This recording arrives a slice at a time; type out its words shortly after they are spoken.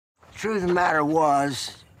Truth of the matter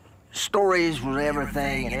was, stories was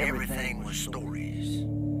everything, and everything was stories.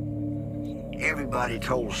 Everybody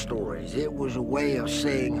told stories. It was a way of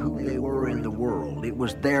saying who they were in the world. It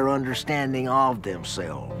was their understanding of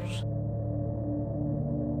themselves.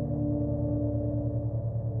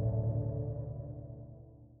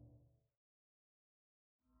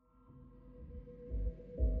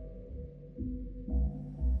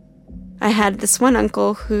 I had this one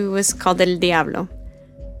uncle who was called El Diablo,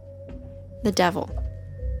 the devil.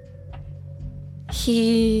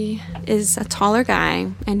 He is a taller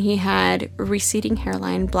guy, and he had receding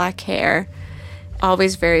hairline, black hair,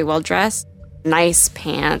 always very well dressed, nice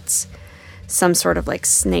pants, some sort of like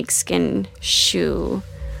snakeskin shoe,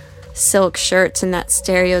 silk shirts, and that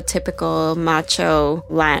stereotypical macho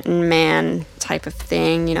Latin man type of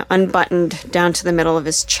thing, you know, unbuttoned down to the middle of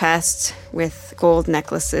his chest with gold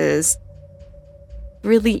necklaces.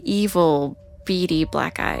 Really evil, beady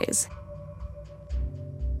black eyes.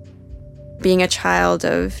 Being a child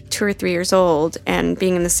of 2 or 3 years old and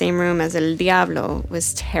being in the same room as El Diablo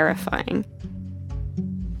was terrifying.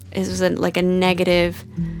 It was like a negative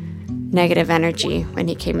energy when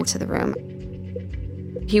he came into the room.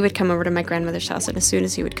 He would come over to my grandmother's house, and as soon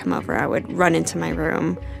as he would come over, I would run into my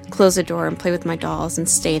room, close the door, and play with my dolls and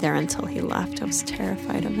stay there until he left. I was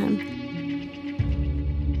terrified of him.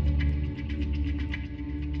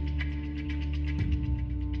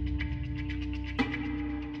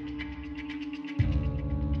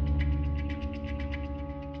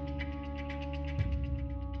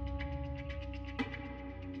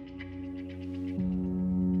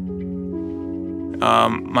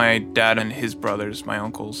 My dad and his brothers, my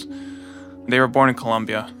uncles, they were born in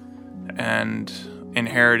Colombia and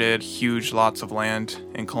inherited huge lots of land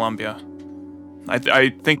in Colombia. I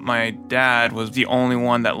think my dad was the only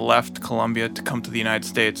one that left Colombia to come to the United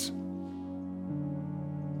States.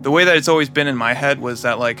 The way that it's always been in my head was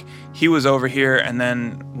that, like, he was over here and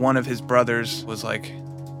then one of his brothers was like,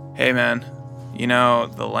 hey man, you know,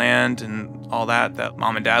 the land and all that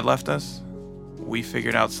mom and dad left us, we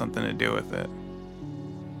figured out something to do with it.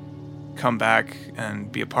 Come back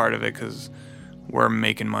and be a part of it because we're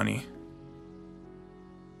making money.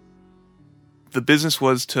 The business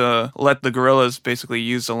was to let the guerrillas basically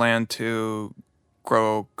use the land to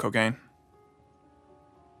grow cocaine.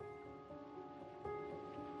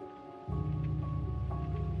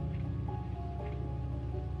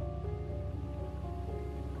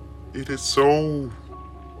 It is so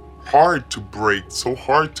hard to break, so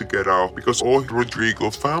hard to get out because all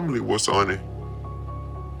Rodrigo's family was on it.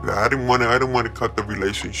 I didn't want to cut the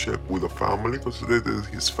relationship with the family because this is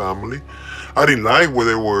his family. I didn't like what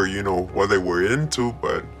they were, what they were into,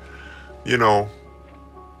 but,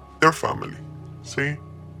 their family, see?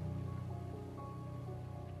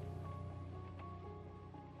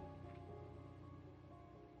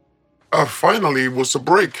 Finally, it was a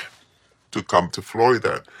break to come to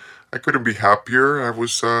Florida. I couldn't be happier. I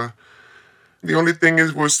was, the only thing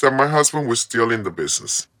was that my husband was still in the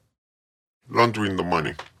business, laundering the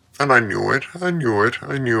money. And I knew it.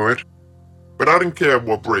 But I didn't care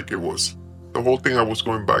what break it was. The whole thing, I was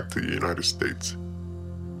going back to the United States.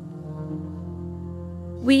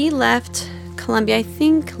 We left Colombia, I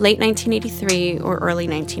think, late 1983 or early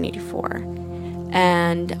 1984.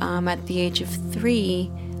 And at the age of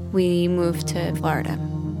 3, we moved to Florida.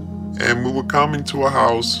 And we were coming to a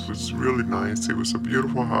house. It was really nice. It was a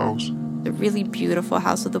beautiful house. A really beautiful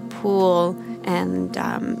house with a pool, and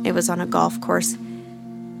it was on a golf course.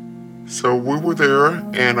 So we were there,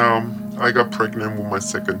 and I got pregnant with my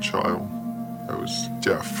second child. That was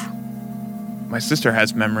Jeff. My sister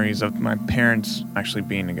has memories of my parents actually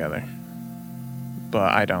being together,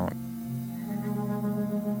 but I don't.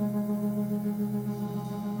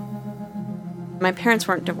 My parents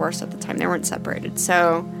weren't divorced at the time. They weren't separated.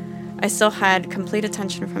 So I still had complete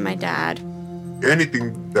attention from my dad.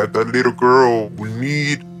 Anything that little girl will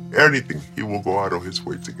need, anything, he will go out of his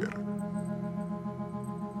way to get it.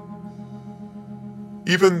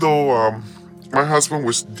 Even though my husband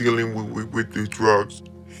was dealing with the drugs,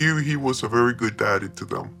 he was a very good daddy to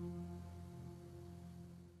them.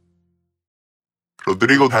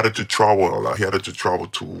 Rodrigo had to travel a lot. He had to travel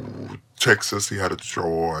to Texas, he had to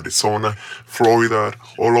travel Arizona, Florida,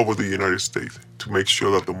 all over the United States to make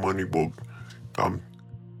sure that the money will come.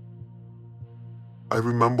 I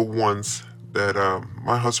remember once that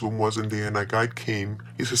my husband wasn't there and a guy came.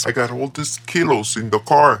 He says, I got all these kilos in the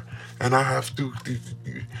car and I have to,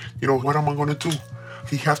 what am I going to do?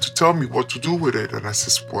 He has to tell me what to do with it. And I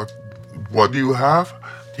says, what do you have?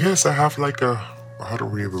 Yes, I have I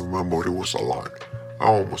don't even remember, it was a lot. I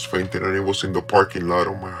almost fainted and it was in the parking lot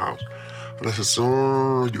of my house. And I says,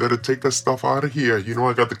 oh, you got to take that stuff out of here. You know,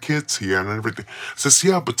 I got the kids here and everything. I says,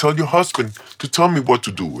 yeah, but tell your husband to tell me what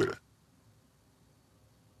to do with it.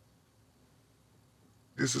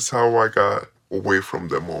 This is how I got away from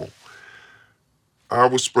them all. I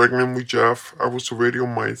was pregnant with Jeff. I was already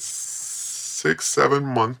on my 6-7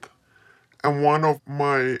 month. And one of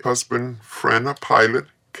my husband's friend, a pilot,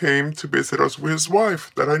 came to visit us with his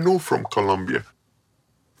wife that I knew from Colombia.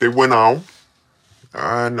 They went out,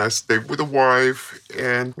 and I stayed with the wife,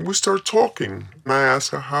 and we started talking. And I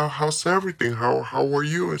asked her, how's everything? How are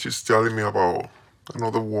you? And she's telling me about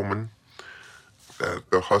another woman that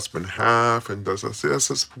the husband have, and does. I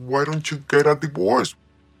says, why don't you get a divorce?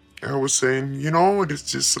 And I was saying, you know,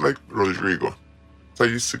 it's just like Rodrigo. So I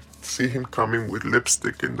used to see him coming with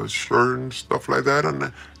lipstick in the shirt and stuff like that.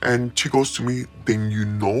 And she goes to me, then you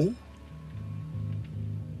know?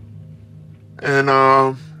 And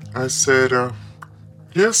I said,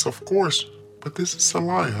 yes, of course. But this is a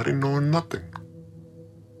lie. I didn't know nothing.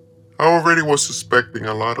 I already was suspecting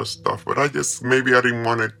a lot of stuff, but maybe I didn't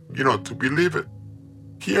want it, to believe it.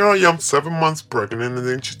 Here I am, 7 months pregnant, and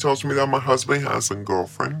then she tells me that my husband has a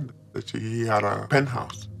girlfriend, that he had a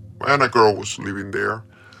penthouse. And a girl was living there.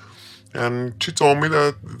 And she told me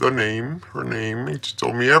that her name, and she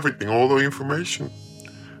told me everything, all the information.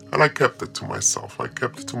 And I kept it to myself. I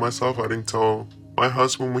didn't tell my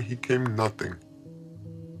husband when he came, nothing.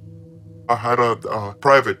 I had a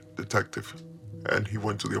private detective, and he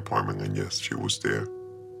went to the apartment, and yes, she was there.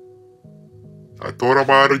 I thought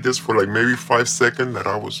about it just for like maybe 5 seconds that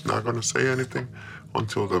I was not going to say anything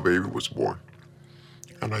until the baby was born.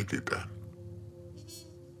 And I did that.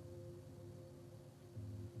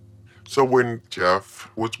 So when Jeff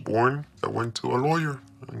was born, I went to a lawyer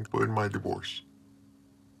and put in my divorce.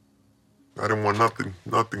 I didn't want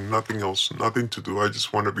nothing else, nothing to do. I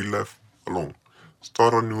just want to be left alone.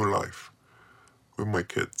 Start a new life with my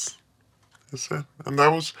kids. That's it. And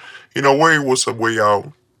that was, in a way, was a way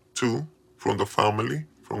out, too, from the family,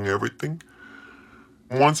 from everything.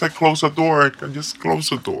 Once I close the door, I can just close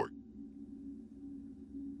the door.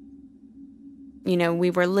 We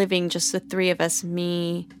were living just the three of us,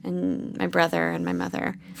 me and my brother and my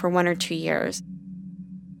mother, for 1 or 2 years.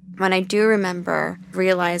 When I do remember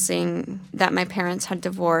realizing that my parents had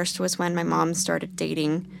divorced was when my mom started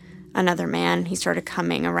dating another man. He started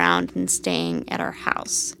coming around and staying at our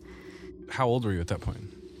house. How old were you at that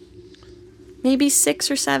point? Maybe 6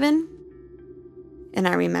 or 7. And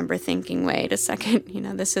I remember thinking, wait a second,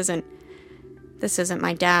 this isn't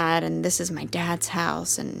my dad, and this is my dad's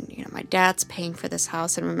house, and, my dad's paying for this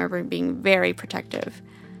house, and I remember being very protective.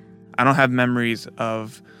 I don't have memories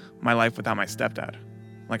of my life without my stepdad.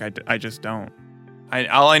 Like, I just don't.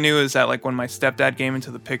 All I knew is that, like, when my stepdad came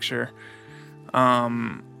into the picture,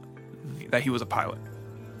 that he was a pilot.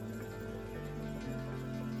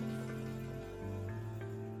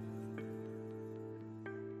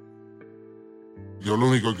 Yo lo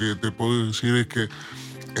único que te puedo decir es que,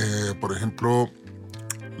 por ejemplo,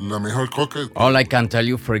 la mejor coca... All I can tell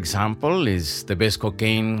you, for example, is the best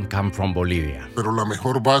cocaine come from Bolivia. Pero la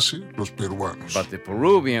mejor base, los peruanos. But the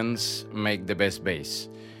Peruvians make the best base.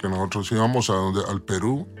 Que nosotros íbamos al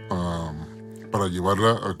Perú para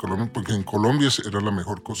llevarla a Colombia, porque en Colombia era la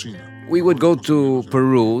mejor cocina. We would go to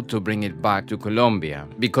Peru to bring it back to Colombia,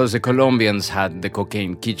 because the Colombians had the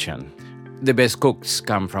cocaine kitchen. The best cooks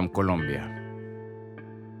come from Colombia.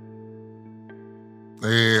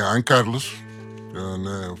 I'm Carlos,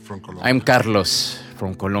 from Colombia. I'm Carlos,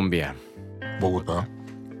 from Colombia. Bogotá.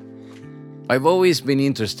 I've always been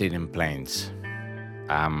interested in planes.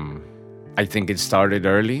 I think it started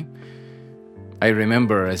early. I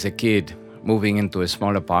remember as a kid moving into a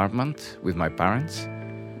small apartment with my parents,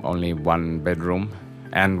 only 1 bedroom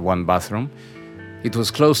and 1 bathroom. It was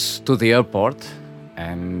close to the airport,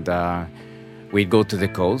 and we'd go to the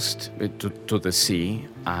coast, to the sea,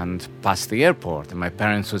 and past the airport. And my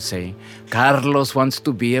parents would say, Carlos wants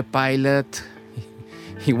to be a pilot.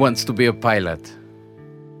 He wants to be a pilot.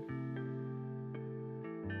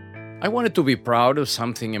 I wanted to be proud of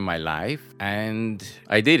something in my life, and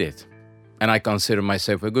I did it. And I consider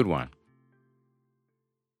myself a good one.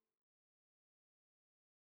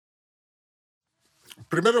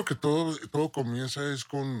 Primero que todo comienza es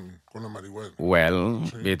con la marihuana. Well,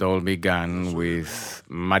 it all began with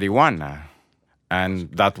marijuana,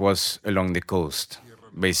 and that was along the coast,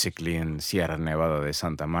 basically in Sierra Nevada de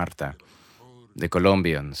Santa Marta. The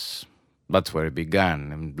Colombians, that's where it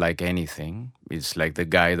began. And like anything, it's like the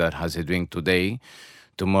guy that has a drink today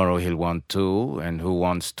Tomorrow he'll want 2, and who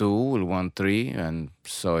wants 2 will want 3, and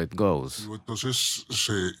so it goes. Entonces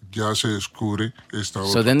ya se descubre esta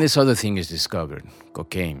So otra. then this other thing is discovered,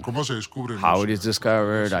 cocaine. ¿Cómo se descubre? How No it sé. is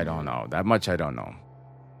discovered, I don't know. That much I don't know.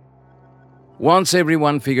 Once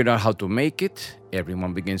everyone figured out how to make it,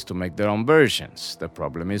 everyone begins to make their own versions. The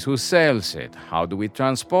problem is who sells it? How do we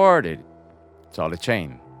transport it? It's all a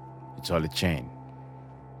chain. It's all a chain.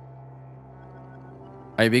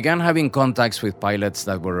 I began having contacts with pilots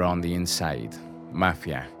that were on the inside,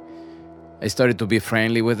 mafia. I started to be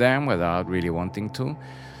friendly with them without really wanting to.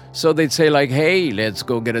 So they'd say like, hey, let's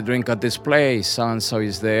go get a drink at this place. So-and-so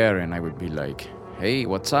is there. And I would be like, hey,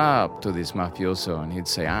 what's up, to this mafioso? And he'd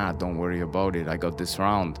say, don't worry about it. I got this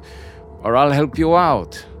round. Or I'll help you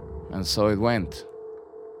out. And so it went.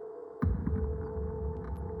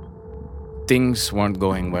 Things weren't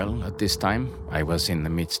going well at this time. I was in the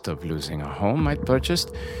midst of losing a home I'd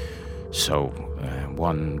purchased. So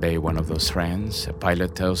one day, one of those friends, a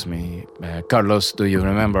pilot, tells me, Carlos, do you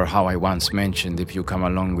remember how I once mentioned if you come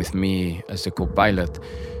along with me as a co-pilot,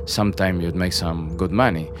 sometime you'd make some good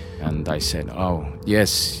money? And I said, oh,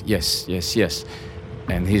 yes.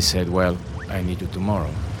 And he said, well, I need you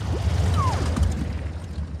tomorrow.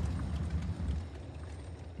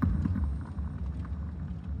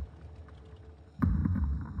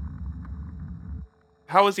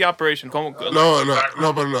 How was the operation? ¿Cómo?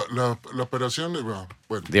 La operación, bueno.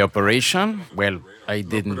 The operation? Well, I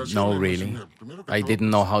didn't know really. I didn't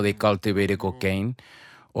know how they cultivated cocaine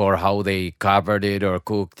or how they covered it or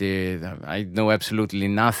cooked it. I knew absolutely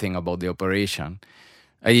nothing about the operation.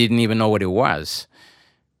 I didn't even know what it was.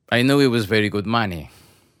 I knew it was very good money.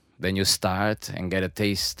 Then you start and get a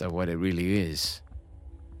taste of what it really is.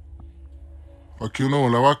 Aquí uno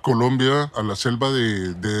volaba a Colombia, a la selva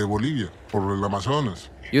de Bolivia, por el Amazonas.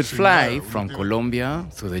 You'd fly from Colombia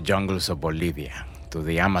through the jungles of Bolivia to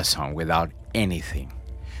the Amazon without anything.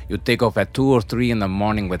 You'd take off at 2 or 3 in the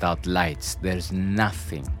morning without lights. There's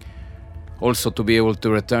nothing. Also, to be able to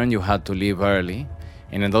return, you had to leave early.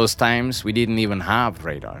 And in those times, we didn't even have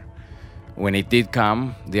radar. When it did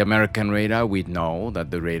come, the American radar, we'd know that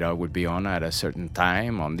the radar would be on at a certain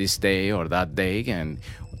time, on this day or that day, and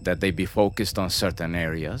that they'd be focused on certain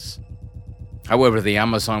areas. However, the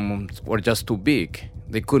Amazons were just too big.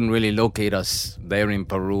 They couldn't really locate us there in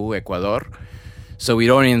Peru, Ecuador. So we'd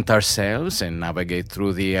orient ourselves and navigate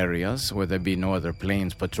through the areas where there'd be no other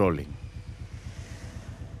planes patrolling.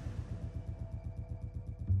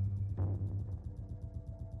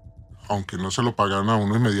 Aunque no se lo pagan a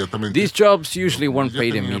uno inmediatamente. These jobs usually weren't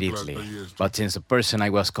paid immediately, but since the person I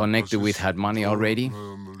was connected with had money already,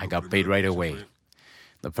 I got paid right away.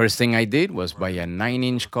 The first thing I did was buy a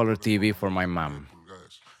 9-inch color TV for my mom.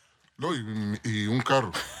 No, y un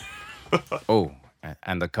carro. Oh,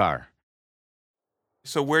 and the car.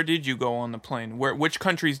 So where did you go on the plane? Which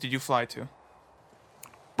countries did you fly to?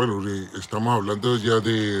 Bueno, estamos hablando ya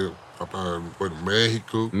de bueno,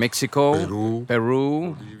 México, Mexico,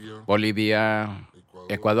 Peru, Bolivia,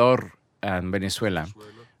 Ecuador, and Venezuela,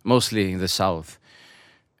 mostly in the south.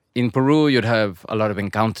 In Peru, you'd have a lot of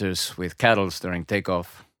encounters with cattle during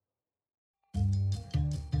takeoff.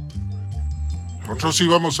 Nosotros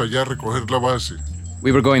íbamos allá a recoger la base.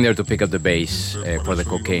 We were going there to pick up the base for the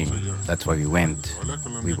cocaine. That's why we went.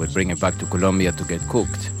 We would bring it back to Colombia to get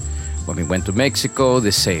cooked. When we went to Mexico,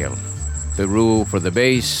 the sale. Peru for the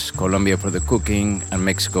base, Colombia for the cooking, and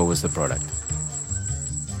Mexico was the product.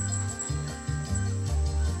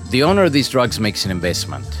 The owner of these drugs makes an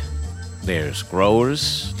investment. There's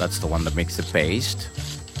growers, that's the one that makes the paste.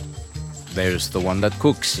 There's the one that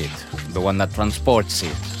cooks it, the one that transports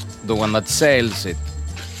it, the one that sells it.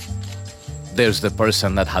 There's the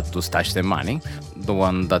person that had to stash the money, the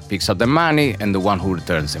one that picks up the money, and the one who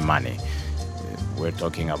returns the money. We're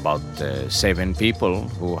talking about 7 people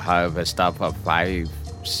who have a staff of 5,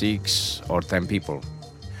 6, or 10 people.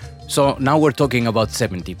 So now we're talking about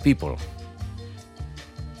 70 people.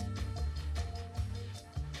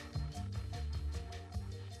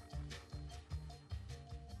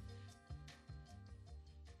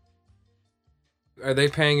 Are they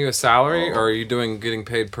paying you a salary, or are you getting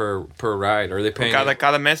paid per ride? Or are they paying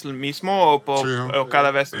Cada mes el mismo o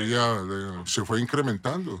cada vez? Ella se fue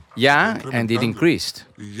incrementando. Yeah, and it increased.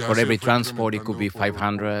 For every transport, it could be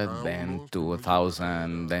 500, then to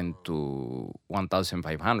 1,000, then to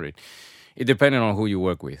 1,500. It depended on who you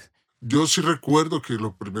work with. Yo sí recuerdo que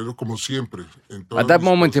lo primero, como siempre, At that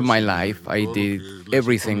moment in my life, I did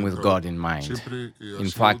everything with God in mind. In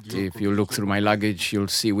fact, if you look through my luggage, you'll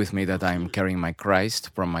see with me that I'm carrying my Christ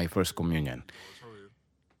from my first communion.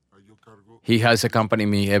 He has accompanied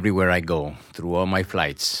me everywhere I go, through all my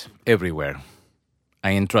flights, everywhere.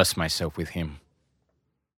 I entrust myself with him.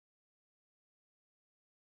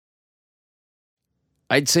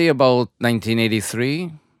 I'd say about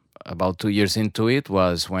 1983, about 2 years into it,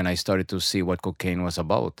 was when I started to see what cocaine was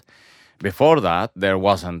about. Before that, there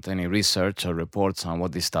wasn't any research or reports on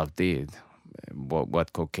what this stuff did,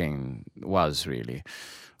 what cocaine was really.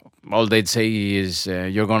 All they'd say is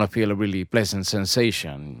you're going to feel a really pleasant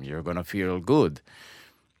sensation, you're going to feel good.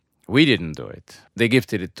 We didn't do it. They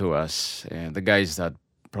gifted it to us. The guys that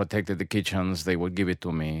protected the kitchens, they would give it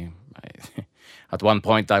to me. At one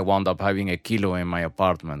point, I wound up having a kilo in my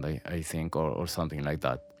apartment, I think, or something like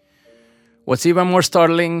that. What's even more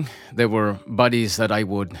startling, there were buddies that I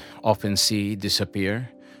would often see disappear.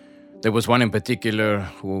 There was one in particular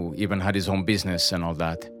who even had his own business and all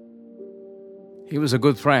that. He was a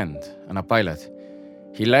good friend and a pilot.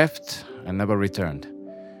 He left and never returned.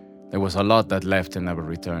 There was a lot that left and never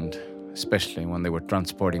returned, especially when they were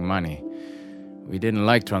transporting money. We didn't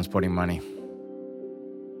like transporting money.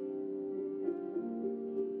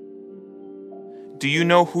 Do you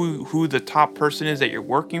know who the top person is that you're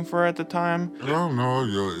working for at the time? No,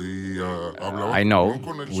 hablaba I know,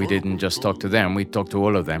 con él we solo, didn't con just todo. talk to them, we talked to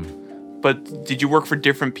all of them. But did you work for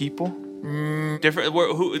different people? Different.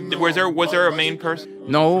 Was there a main person?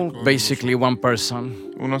 No, basically one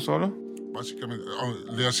person. Uno solo? Básicamente,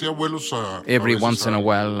 le hacía vuelos a Every veces once in a a-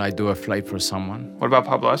 while, I do a flight for someone. What about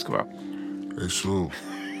Pablo Escobar? Eso.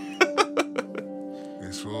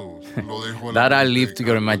 Eso lo dejo a la That I mente leave de to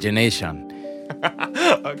cada your cual. imagination.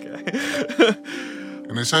 Okay.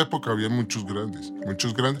 En esa época había muchos grandes.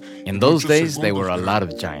 In those Muchos days, there segundos were a eran- lot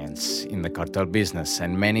of giants in the cartel business,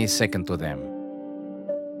 and many second to them.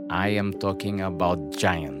 I am talking about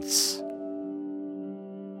giants.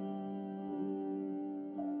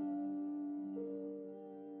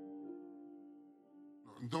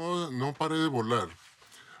 No paré de volar.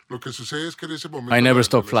 Lo que sucede es que en ese momento I never la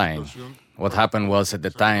stopped flying. situación- What happened was at the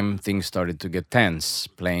time, things started to get tense.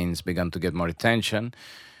 Planes began to get more attention.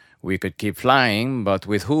 We could keep flying, but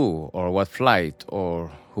with who, or what flight,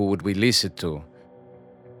 or who would we lease it to?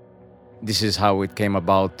 This is how it came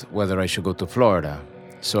about whether I should go to Florida.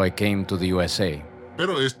 So I came to the USA.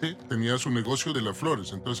 Pero tenía su negocio de las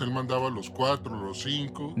flores, entonces él mandaba los 4, los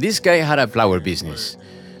 5. This guy had a flower business,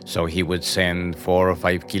 so he would send 4 or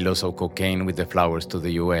 5 kilos of cocaine with the flowers to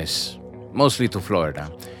the US, mostly to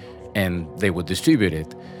Florida, and they would distribute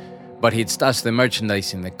it. But he'd stash the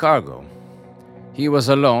merchandise in the cargo. He was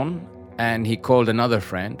alone, and he called another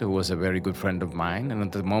friend who was a very good friend of mine, and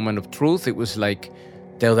at the moment of truth, it was like,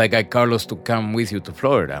 tell that guy Carlos to come with you to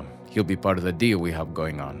Florida. He'll be part of the deal we have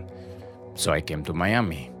going on. So I came to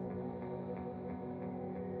Miami.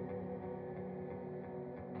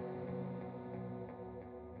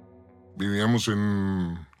 Vivíamos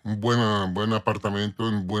en un buen apartamento,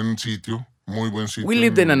 en buen sitio, muy buen sitio. We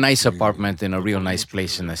lived in a nice Y- apartment in a real nice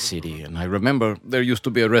place in the city, and I remember there used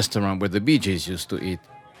to be a restaurant where the Bee Gees used to eat.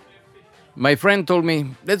 My friend told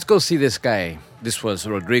me, let's go see this guy. This was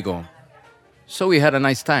Rodrigo. So we had a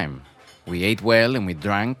nice time. We ate well and we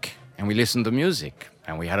drank and we listened to music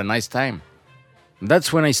and we had a nice time.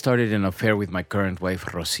 That's when I started an affair with my current wife,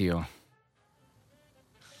 Rocio.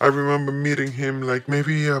 I remember meeting him like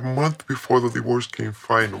maybe a month before the divorce came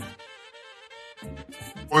final.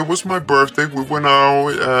 It was my birthday. We went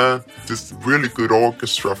out. This really good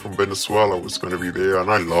orchestra from Venezuela was going to be there, and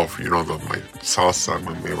I love, my salsa,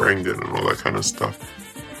 my merengue, and all that kind of stuff.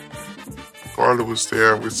 Carla was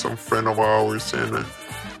there with some friend of ours,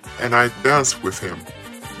 and I danced with him.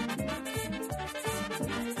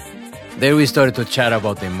 There we started to chat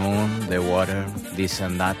about the moon, the water, this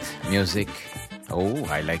and that, music. Oh,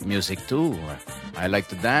 I like music too. I like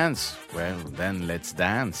to dance. Well, then let's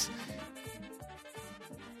dance.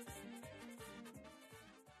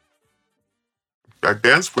 I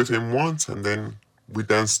danced with him once, and then we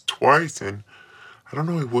danced twice, and I don't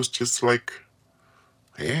know, it was just like,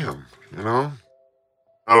 damn,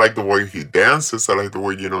 I like the way he dances. I like the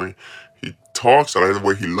way, he talks. I like the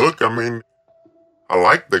way he looks. I mean, I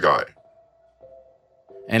like the guy.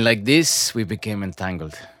 And like this, we became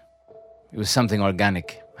entangled. It was something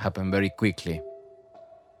organic, happened very quickly.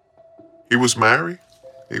 He was married.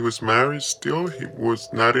 He was married still. He was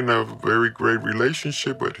not in a very great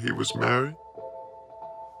relationship, but he was married.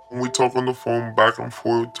 We talk on the phone, back and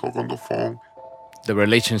forth, talk on the phone. The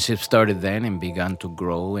relationship started then and began to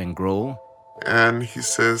grow and grow. And he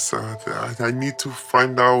says, I need to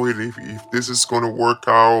find out if this is going to work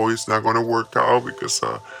out or it's not going to work out, because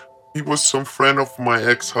he was some friend of my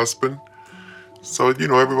ex-husband. So,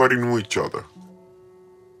 everybody knew each other.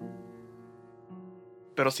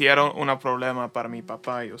 Pero sí era un problema para mi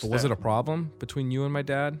papá y usted. But was it a problem between you and my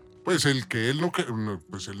dad? Pues el que él no,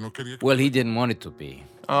 pues él no quería. Well, he didn't want it to be.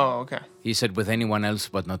 Oh, okay. He said with anyone else,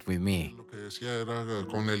 but not with me. Lo que decía era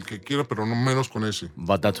con el que quiera, pero no menos con ese.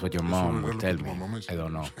 But that's what your mom era would lo tell que tu me. mamá me decía. I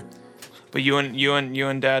don't know. But you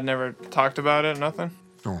and Dad never talked about it. Nothing.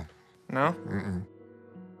 No. No. Mm-mm.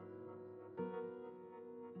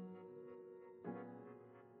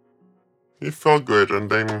 It felt good, and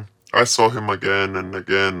then I saw him again and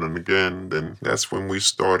again and again. Then that's when we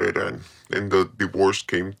started, and then the divorce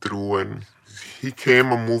came through, and he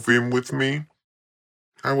came and moved in with me.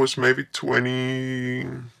 I was maybe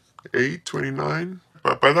 28, 29.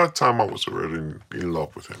 But by that time, I was already in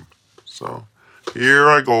love with him. So here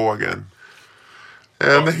I go again.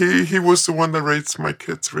 And he was the one that raised my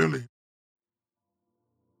kids, really.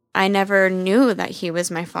 I never knew that he was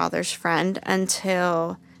my father's friend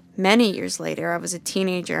until many years later. I was a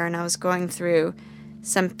teenager and I was going through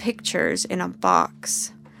some pictures in a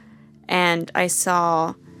box. And I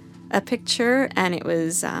saw a picture, and it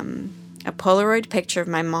was a Polaroid picture of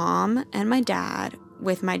my mom and my dad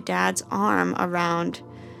with my dad's arm around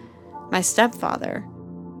my stepfather.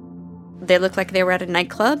 They looked like they were at a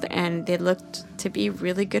nightclub, and they looked to be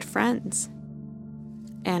really good friends.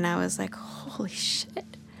 And I was like, holy shit.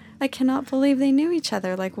 I cannot believe they knew each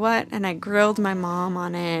other. Like, what? And I grilled my mom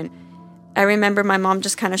on it. I remember my mom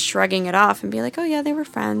just kind of shrugging it off and be like, oh, yeah, they were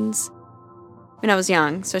friends. I mean, I was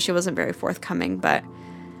young, so she wasn't very forthcoming. But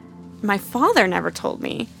my father never told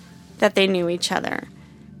me that they knew each other.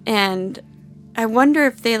 And I wonder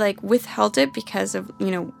if they, like, withheld it because of,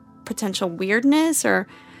 potential weirdness, or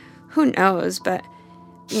who knows. But,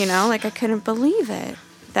 like, I couldn't believe it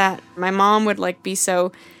that my mom would, like, be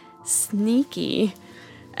so sneaky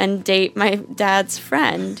and date my dad's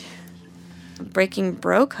friend, breaking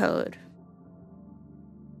bro code.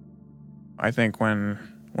 I think when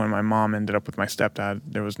my mom ended up with my stepdad,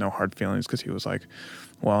 there was no hard feelings because he was like,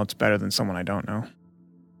 well, it's better than someone I don't know.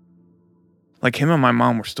 Like, him and my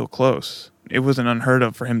mom were still close. It wasn't unheard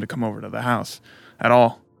of for him to come over to the house at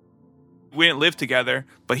all. We didn't live together,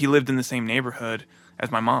 but he lived in the same neighborhood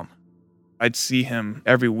as my mom. I'd see him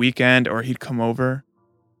every weekend, or he'd come over.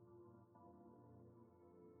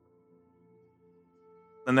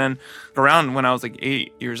 And then around when I was like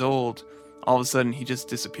 8 years old, all of a sudden he just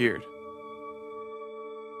disappeared.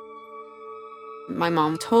 My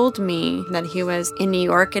mom told me that he was in New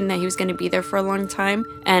York and that he was going to be there for a long time,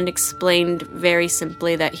 and explained very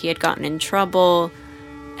simply that he had gotten in trouble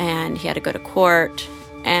and he had to go to court,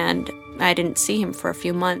 and I didn't see him for a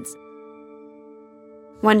few months.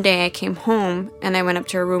 One day I came home and I went up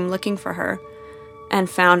to her room looking for her and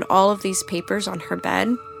found all of these papers on her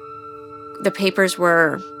bed. The papers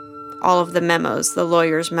were all of the memos, the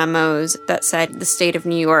lawyer's memos that said the state of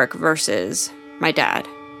New York versus my dad.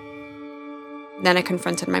 Then I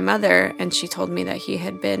confronted my mother, and she told me that he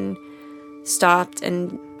had been stopped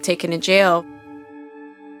and taken to jail.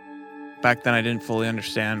 Back then I didn't fully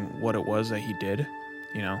understand what it was that he did.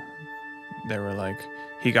 They were like,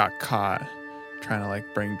 he got caught trying to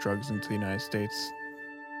like bring drugs into the United States.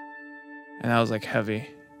 And that was like heavy.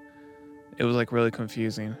 It was like really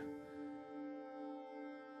confusing.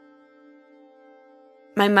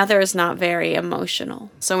 My mother is not very emotional.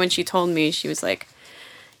 So when she told me, she was like,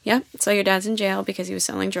 yep, so your dad's in jail because he was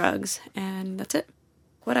selling drugs, and that's it.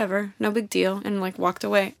 Whatever, no big deal, and like walked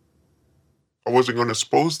away. I wasn't going to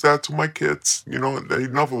expose that to my kids.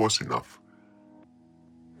 Enough was enough.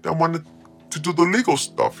 I wanted to do the legal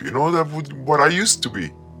stuff, that was what I used to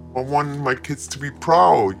be. I wanted my kids to be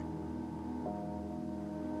proud.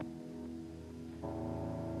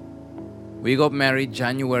 We got married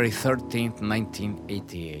January 13th,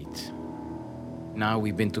 1988. Now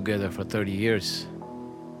we've been together for 30 years.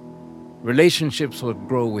 Relationships will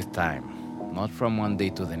grow with time, not from one day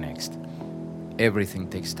to the next. Everything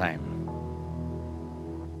takes time.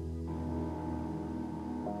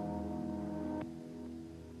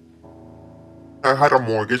 I had a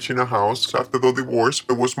mortgage in a house. After the divorce,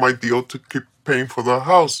 it was my deal to keep paying for the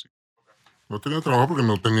house. No tenía trabajo porque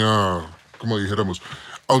no tenía, como dijéramos,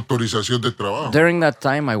 autorización de trabajo. During that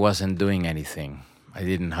time, I wasn't doing anything. I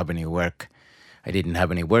didn't have any work. I didn't have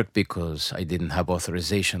any work because I didn't have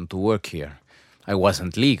authorization to work here. I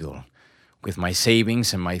wasn't legal. With my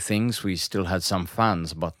savings and my things, we still had some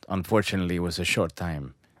funds, but unfortunately, it was a short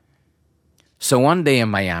time. So one day in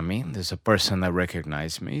Miami, there's a person that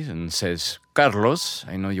recognized me and says, Carlos,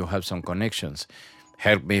 I know you have some connections.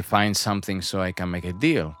 Help me find something so I can make a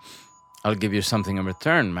deal. I'll give you something in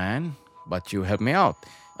return, man, but you help me out.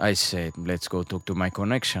 I said, let's go talk to my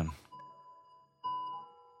connection.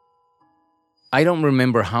 I don't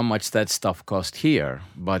remember how much that stuff cost here,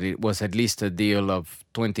 but it was at least a deal of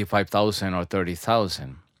 $25,000 or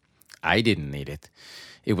 $30,000. I didn't need it.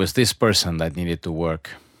 It was this person that needed to work.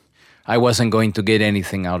 I wasn't going to get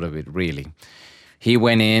anything out of it, really. He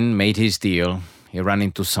went in, made his deal. He ran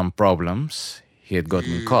into some problems. He had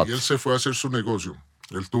gotten caught. Y él se fue a hacer su negocio.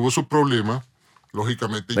 Él tuvo su problema.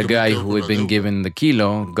 Lógicamente, The yo me guy quedo who con had la been deuda. given the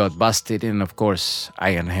kilo got busted, and of course, I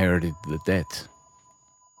inherited the debt.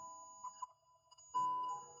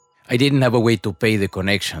 I didn't have a way to pay the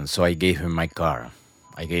connection, so I gave him my car.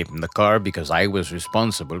 I gave him the car because I was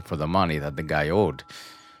responsible for the money that the guy owed.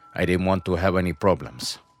 I didn't want to have any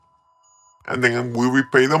problems. And then we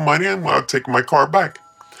repay the money and I'll take my car back.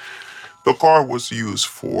 The car was used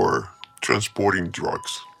for transporting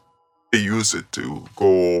drugs. They used it to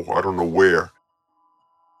go, I don't know where.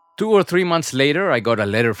 2 or 3 months later, I got a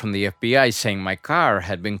letter from the FBI saying my car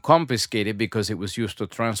had been confiscated because it was used to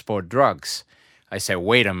transport drugs. I said,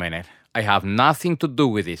 wait a minute. I have nothing to do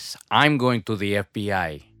with this. I'm going to the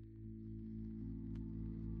FBI.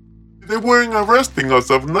 They weren't arresting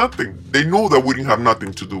us of nothing. They knew that we didn't have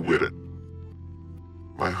nothing to do with it.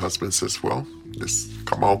 My husband says, well, just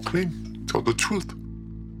come out clean. Tell the truth.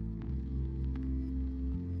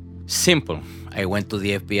 Simple. I went to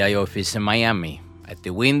the FBI office in Miami. At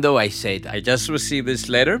the window, I said, I just received this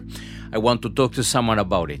letter. I want to talk to someone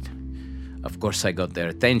about it. Of course, I got their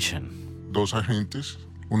attention. 2 agentes,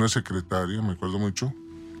 una secretaria, me acuerdo mucho,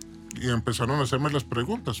 y empezaron a hacerme las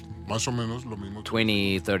preguntas, más o menos lo mismo.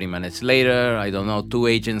 20, 30 minutes later, I don't know, 2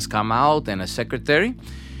 agents come out and a secretary.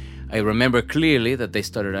 I remember clearly that they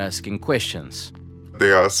started asking questions.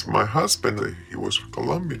 They asked my husband, he was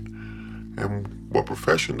Colombian, and what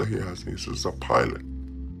profession that he has. He says, a pilot.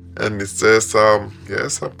 And he says,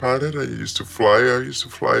 yes, a pilot. I used to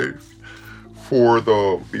fly for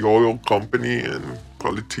the oil company and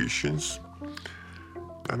politicians.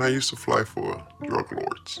 And I used to fly for drug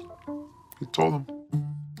lords. He told them.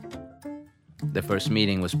 The first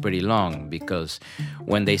meeting was pretty long because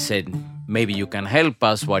when they said, maybe you can help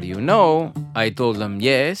us, what do you know? I told them,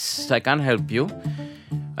 yes, I can help you.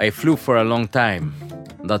 I flew for a long time.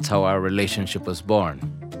 That's how our relationship was born.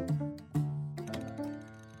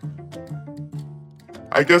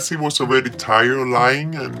 I guess he was already tired of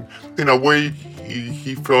lying, and in a way,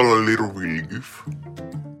 he felt a little relief.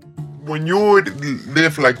 When you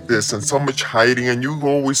live like this and so much hiding and you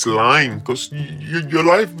always lying, because your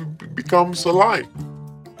life becomes a lie.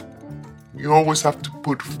 You always have to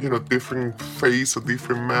put, different face or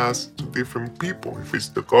different mask to different people. If it's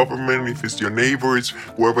the government, if it's your neighbors,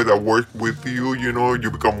 whoever that work with you,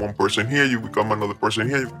 you become one person here, you become another person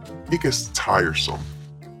here. It gets tiresome.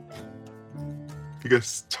 It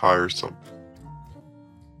gets tiresome.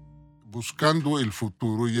 Buscando el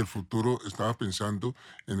futuro, y el futuro estaba pensando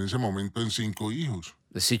en ese momento en 5 hijos.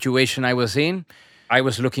 The situation I was in, I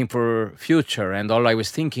was looking for future, and all I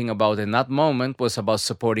was thinking about in that moment was about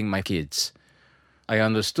supporting my kids. I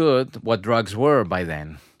understood what drugs were by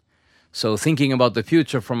then. So thinking about the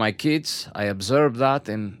future for my kids, I observed that,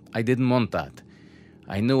 and I didn't want that.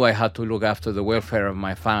 I knew I had to look after the welfare of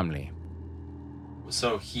my family.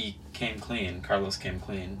 So he came clean, Carlos came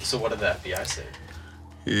clean. So what did the FBI say?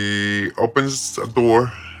 He opens a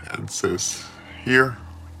door and says, here,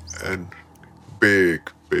 and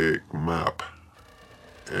big map.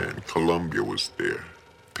 And Colombia was there.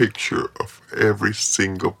 Picture of every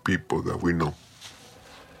single people that we know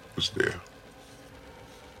was there.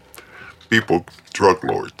 People, drug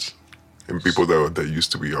lords, and people that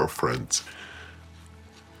used to be our friends.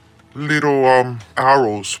 Little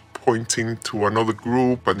arrows pointing to another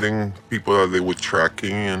group, and then people that they were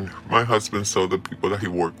tracking, and my husband saw the people that he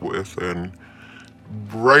worked with, and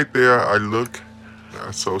right there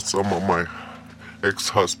I saw some of my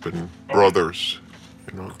ex-husband brothers,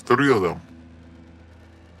 3 of them.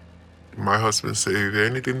 My husband said, if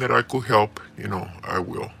there's anything that I could help, I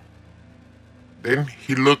will. Then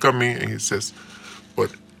he looked at me and he says,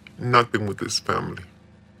 but nothing with this family.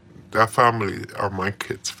 That family are my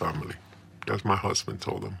kids' family. That's my husband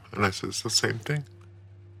told him. And I said, it's the same thing.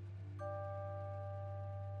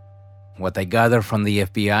 What I gathered from the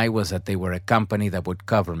FBI was that they were a company that would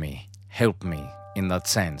cover me, help me in that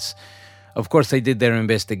sense. Of course, they did their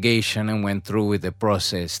investigation and went through with the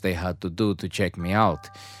process they had to do to check me out.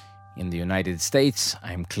 In the United States,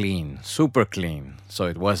 I'm clean, super clean, so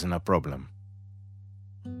it wasn't a problem.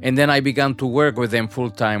 And then I began to work with them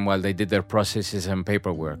full-time while they did their processes and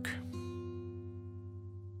paperwork.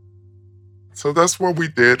 So that's what we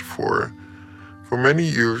did for many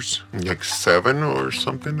years, like 7 or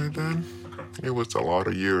something like that. It was a lot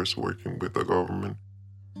of years working with the government.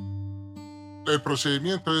 El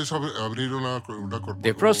procedimiento es abrir una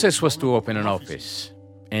The process was to open an office,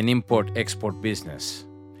 an import-export business.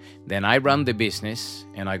 Then I ran the business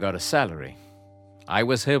and I got a salary. I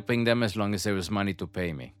was helping them as long as there was money to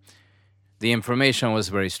pay me. The information was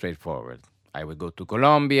very straightforward. I would go to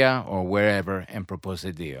Colombia or wherever and propose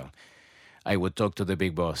a deal. I would talk to the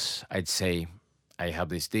big boss. I'd say, I have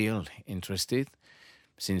this deal, interested?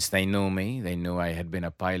 Since they knew me, they knew I had been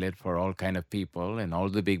a pilot for all kind of people and all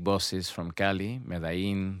the big bosses from Cali,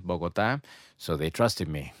 Medellin, Bogota, so they trusted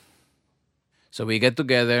me. So we get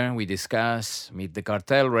together, we discuss, meet the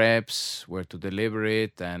cartel reps, where to deliver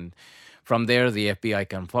it, and from there the FBI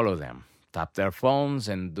can follow them, tap their phones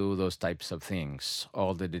and do those types of things,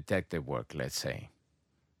 all the detective work, let's say.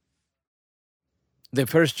 The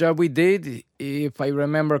first job we did, if I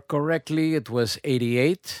remember correctly, it was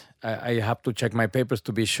 88. I have to check my papers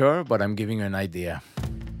to be sure, but I'm giving you an idea.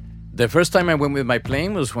 The first time I went with my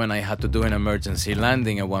plane was when I had to do an emergency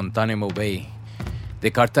landing at Guantanamo Bay.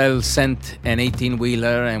 The cartel sent an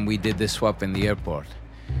 18-wheeler and we did the swap in the airport.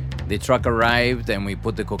 The truck arrived and we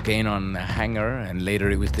put the cocaine on a hanger and later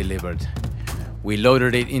it was delivered. We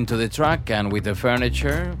loaded it into the truck and with the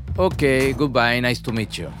furniture, okay, goodbye, nice to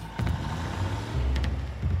meet you.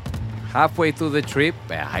 Halfway through the trip,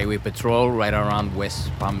 a highway patrol right around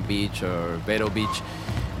West Palm Beach or Vero Beach,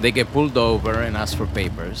 they get pulled over and ask for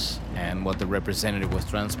papers and what the representative was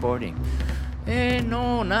transporting.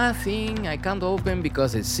 No, nothing. I can't open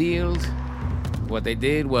because it's sealed. What they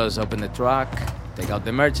did was open the truck, take out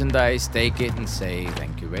the merchandise, take it and say,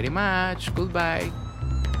 thank you very much, goodbye.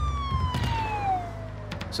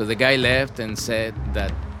 So the guy left and said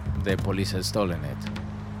that the police had stolen it.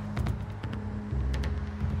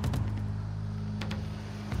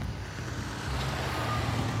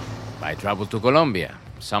 I traveled to Colombia.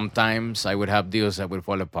 Sometimes I would have deals that would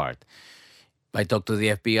fall apart. I talked to the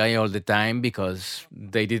FBI all the time because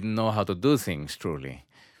they didn't know how to do things truly.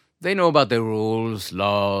 They know about the rules,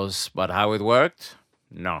 laws, but how it worked?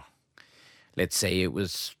 No. Let's say it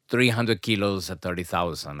was 300 kilos at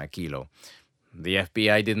 30,000 a kilo. The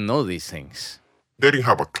FBI didn't know these things. They didn't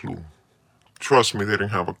have a clue. Trust me, they didn't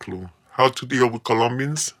have a clue. How to deal with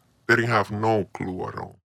Colombians? They didn't have no clue at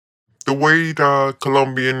all. The way the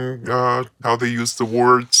Colombian, how they use the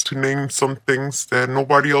words to name some things that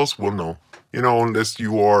nobody else will know. You know, unless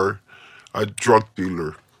you are a drug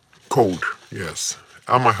dealer. Code, yes.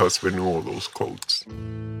 And my husband knew all those codes.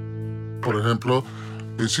 Por ejemplo,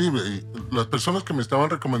 sí, las personas que me estaban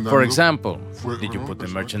recomendando... For example, did you put the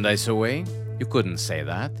merchandise away? You couldn't say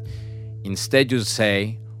that. Instead, you'd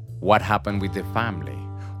say, what happened with the family?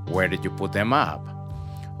 Where did you put them up?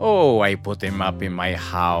 Oh, I put them up in my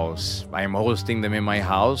house. I'm hosting them in my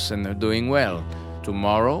house and they're doing well.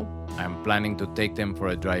 Tomorrow, I'm planning to take them for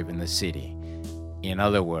a drive in the city. In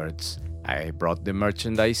other words, I brought the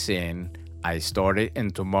merchandise in, I stored it,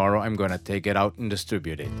 and tomorrow I'm going to take it out and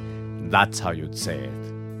distribute it. That's how you'd say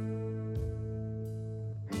it.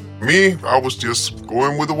 Me, I was just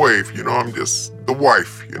going with the wave, you know, I'm just the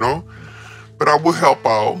wife, you know. But I would help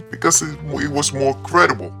out because it was more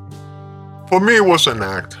credible. For me, it was an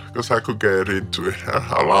act because I could get into it.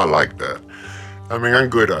 I like that. I mean, I'm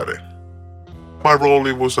good at it. My role,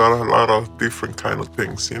 it was a lot of different kind of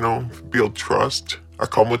things, you know, build trust,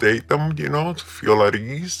 accommodate them, you know, to feel at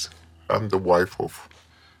ease. I'm the wife of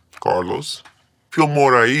Carlos. Feel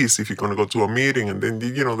more at ease if you're going to go to a meeting and then,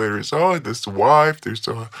 you know, there's the wife, there's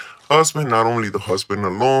the husband, not only the husband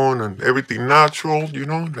alone and everything natural, you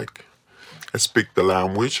know, like I speak the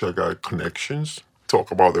language, I got connections, talk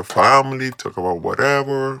about their family, talk about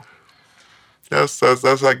whatever. That's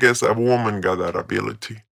I guess a woman got that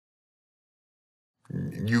ability.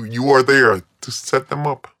 You are there to set them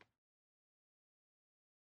up.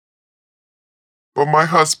 But my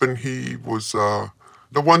husband, he was the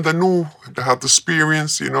one that knew, that had the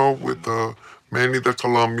experience, you know, with many of the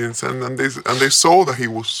Colombians, and they saw that he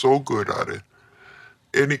was so good at it.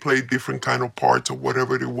 And he played different kind of parts of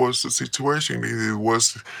whatever it was the situation. It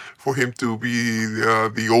was for him to be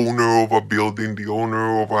the owner of a building, the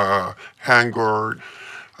owner of a hangar,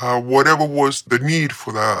 whatever was the need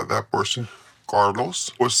for that person.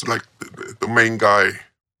 Carlos was like the main guy.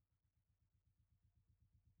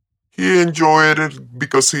 He enjoyed it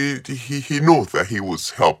because he knew that he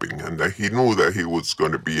was helping and that he knew that he was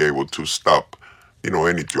going to be able to stop, you know,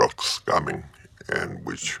 any drugs coming, and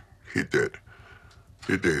which he did.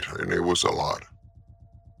 He did, and it was a lot.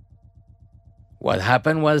 What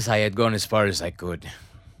happened was I had gone as far as I could,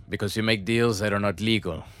 because you make deals that are not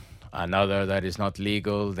legal. Another that is not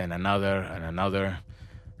legal, then another and another.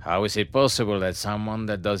 How is it possible that someone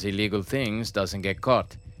that does illegal things doesn't get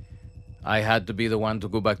caught? I had to be the one to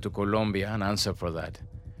go back to Colombia and answer for that.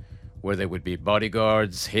 where there would be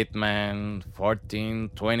bodyguards, hitmen, 14,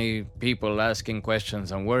 20 people asking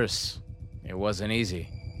questions, and worse. It wasn't easy.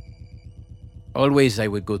 Always I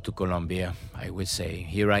would go to Colombia. I would say,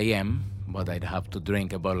 here I am, but I'd have to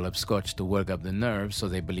drink a bottle of scotch to work up the nerves so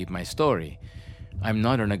they believe my story. I'm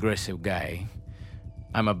not an aggressive guy.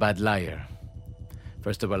 I'm a bad liar.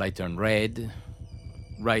 First of all, I turn red.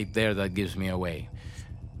 Right there, that gives me away.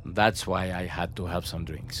 That's why I had to have some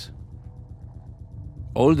drinks.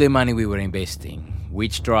 All the money we were investing,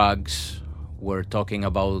 which drugs, we're talking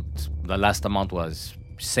about, the last amount was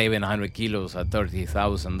 700 kilos at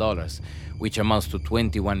 $30,000, which amounts to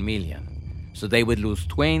 21 million. So they would lose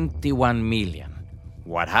 21 million.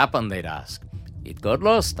 What happened, they'd ask. It got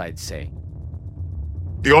lost, I'd say.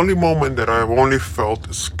 The only moment that I've only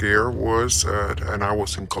felt scared was, and I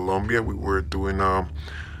was in Colombia, we were doing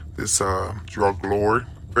this drug lord,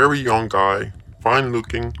 very young guy, fine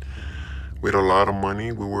looking, with a lot of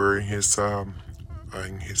money. We were in his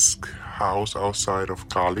house outside of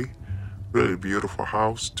Cali, really beautiful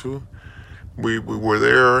house too. We were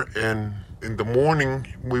there, and in the morning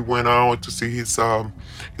we went out to see his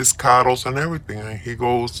cattle and everything. And he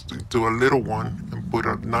goes to a little one and put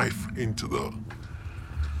a knife into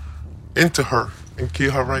her and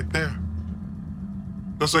kill her right there.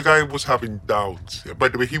 Because the guy was having doubts.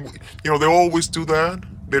 But he, they always do that.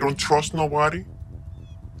 They don't trust nobody.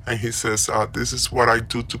 And he says, this is what I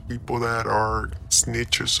do to people that are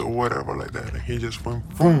snitches or whatever like that. And he just went,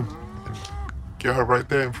 boom, and killed her right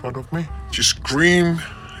there in front of me. She screamed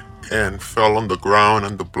and fell on the ground,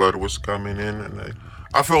 and the blood was coming in. And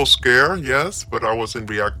I felt scared, yes, but I wasn't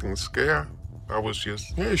reacting scared. I was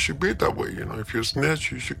just, it should be that way. If you're a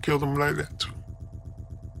snitch, you should kill them like that too.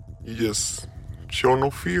 You just show no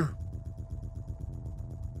fear.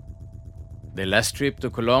 The last trip to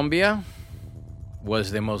Colombia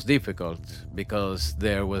was the most difficult because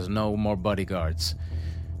there was no more bodyguards.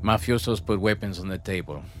 Mafiosos put weapons on the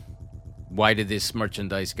table. Why did this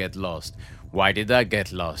merchandise get lost? Why did that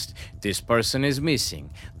get lost? This person is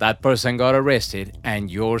missing. That person got arrested,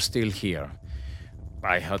 and you're still here.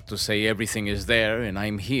 I had to say everything is there, and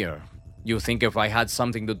I'm here. You think if I had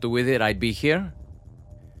something to do with it, I'd be here?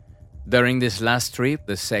 During this last trip,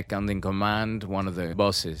 the second in command, one of the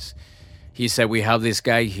bosses, he said, we have this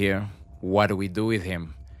guy here. What do we do with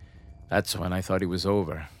him? That's when I thought it was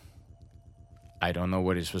over. I don't know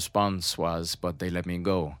what his response was, but they let me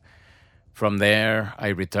go. From there, I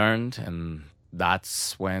returned, and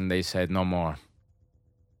that's when they said no more.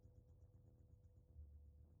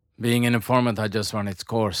 Being an informant had just run its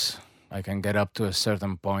course. I can get up to a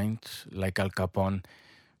certain point, like Al Capone.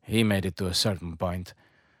 He made it to a certain point.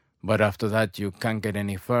 But after that, you can't get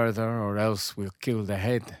any further, or else we'll kill the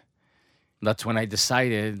head. That's when I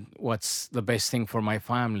decided what's the best thing for my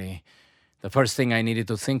family. The first thing I needed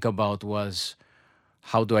to think about was,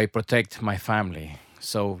 how do I protect my family?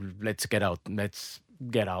 So let's get out. Let's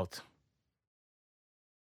get out.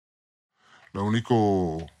 Lo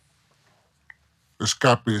único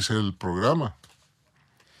escape es el programa.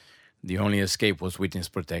 The only escape was witness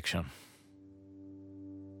protection.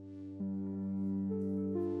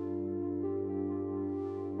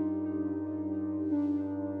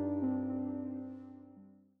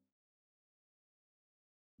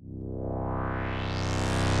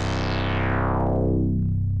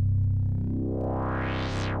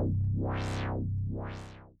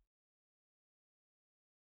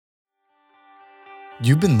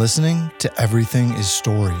 You've been listening to Everything is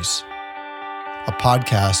Stories, a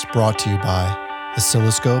podcast brought to you by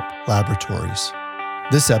Oscilloscope Laboratories.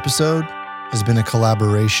 This episode has been a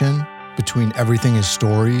collaboration between Everything is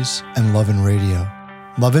Stories and Lovin' Radio.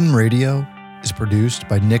 Lovin' Radio is produced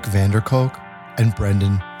by Nick Vanderkook and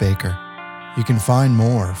Brendan Baker. You can find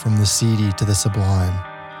more from the CD to the Sublime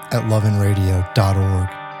at lovinradio.org.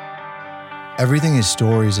 Everything is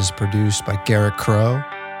Stories is produced by Garrett Crow,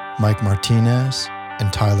 Mike Martinez,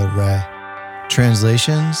 and Tyler Ray.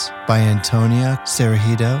 Translations by Antonia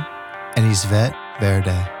Cerejido and Isvet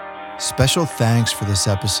Verde. Special thanks for this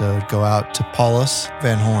episode go out to Paulus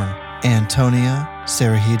Van Horn, Antonia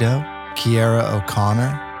Cerejido, Kiera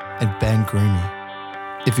O'Connor, and Ben Greamy.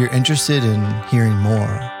 If you're interested in hearing more,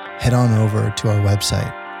 head on over to our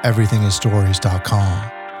website,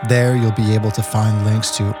 everythingisstories.com. There you'll be able to find links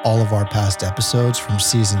to all of our past episodes from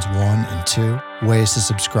seasons 1 and 2, ways to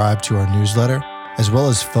subscribe to our newsletter, as well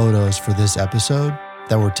as photos for this episode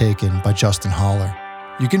that were taken by Justin Holler.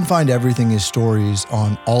 You can find Everything is Stories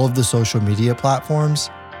on all of the social media platforms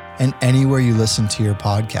and anywhere you listen to your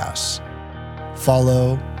podcasts.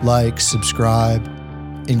 Follow, like, subscribe,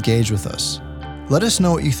 engage with us. Let us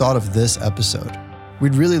know what you thought of this episode.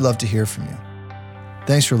 We'd really love to hear from you.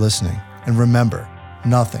 Thanks for listening. And remember,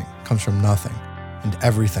 nothing comes from nothing, and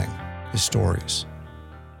everything is stories.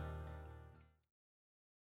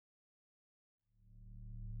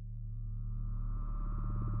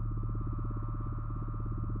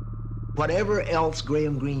 Whatever else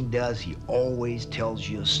Graham Greene does, he always tells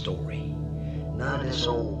you a story. None of this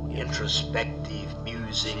old introspective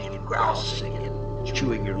musing and grousing and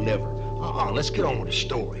chewing your liver. Let's get on with the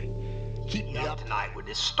story. Keep me up tonight with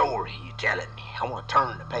this story you're telling me. I want to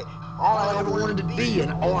turn the page. All I ever wanted to be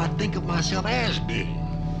and all I think of myself as being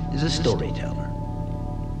is a storyteller.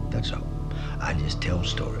 That's all. I just tell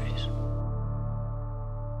stories.